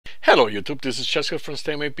Hello YouTube, this is Cheska from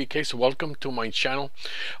STEM-APKS. Welcome to my channel.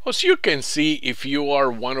 As you can see, if you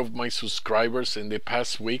are one of my subscribers, in the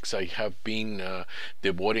past weeks I have been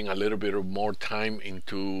devoting a little bit of more time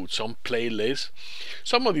into some playlists.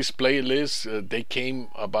 Some of these playlists, they came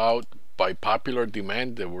about by popular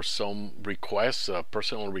demand. There were some requests,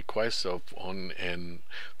 personal requests on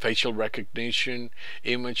facial recognition,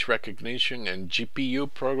 image recognition, and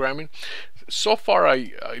GPU programming. So far,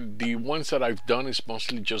 the ones that I've done is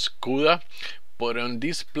mostly just CUDA, but on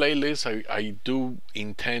this playlist I do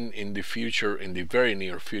intend in the future, in the very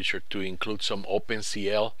near future, to include some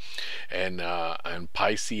OpenCL and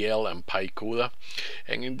PyCL and PyCUDA.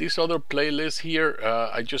 And in this other playlist here,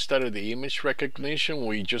 I just started the image recognition.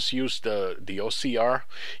 We just used the OCR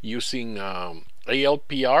using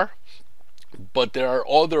ALPR. But there are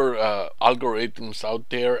other algorithms out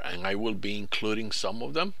there, and I will be including some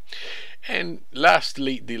of them. And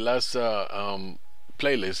lastly, the last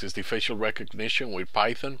playlist is the facial recognition with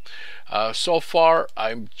Python. So far,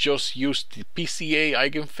 I've just used the PCA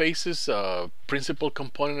eigenfaces, principal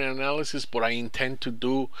component analysis, but I intend to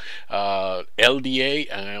do LDA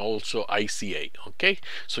and also ICA. Okay,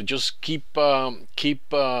 so just keep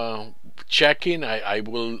checking. I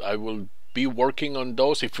will be working on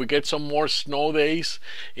those. If we get some more snow days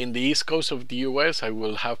in the east coast of the US, I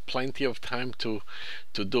will have plenty of time to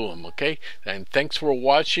do them. Okay, and thanks for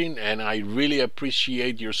watching, and I really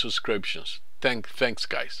appreciate your subscriptions. Thanks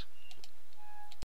guys.